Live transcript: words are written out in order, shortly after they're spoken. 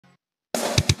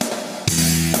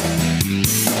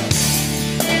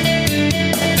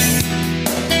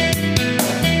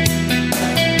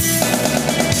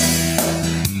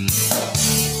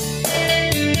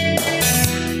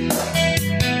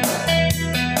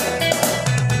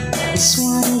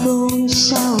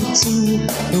goes out to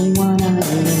the one I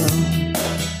love.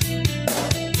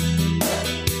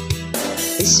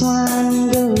 This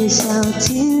one goes out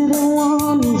to the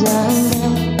one I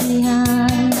left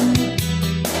behind.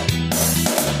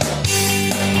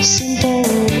 Simple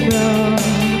love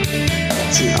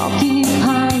to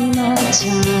occupy my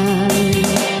time.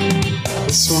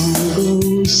 This one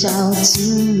goes out to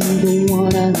the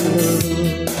one I love.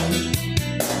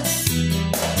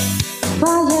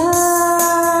 Fire,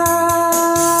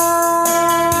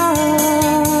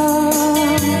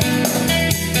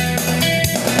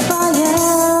 fire.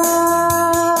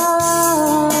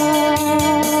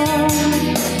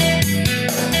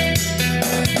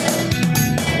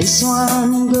 This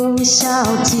one goes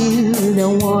out to the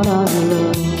one I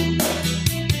love.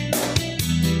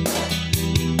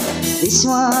 This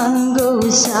one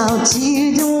goes out to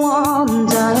the one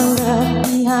I left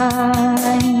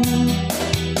behind.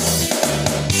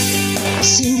 A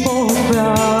simple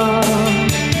love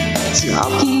to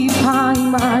occupy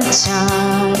my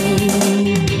time.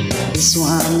 This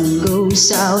one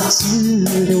goes out to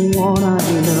the one I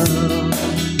love.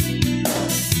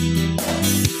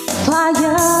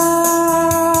 Fire.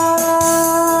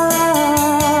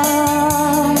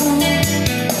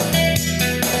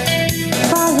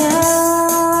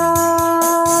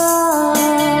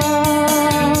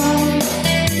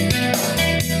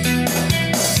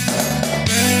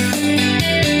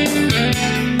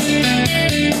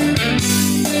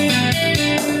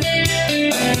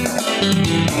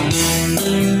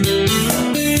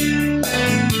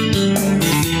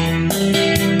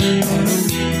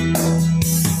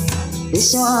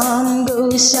 This one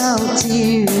goes out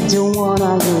to the one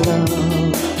I love.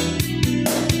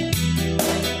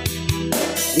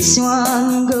 This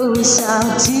one goes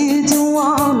out to the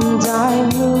one I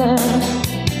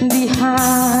left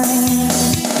behind.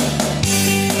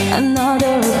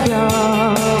 Another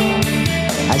girl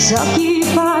has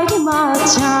occupied my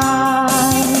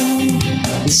time.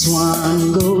 This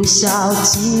one goes out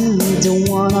to the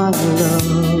one I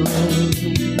love.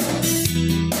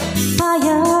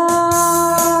 Fire.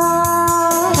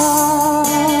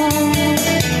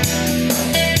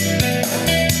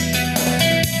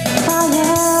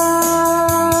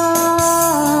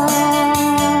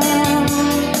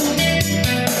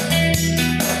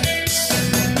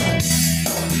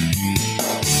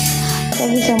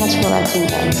 Thank you so much for watching,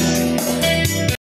 guys.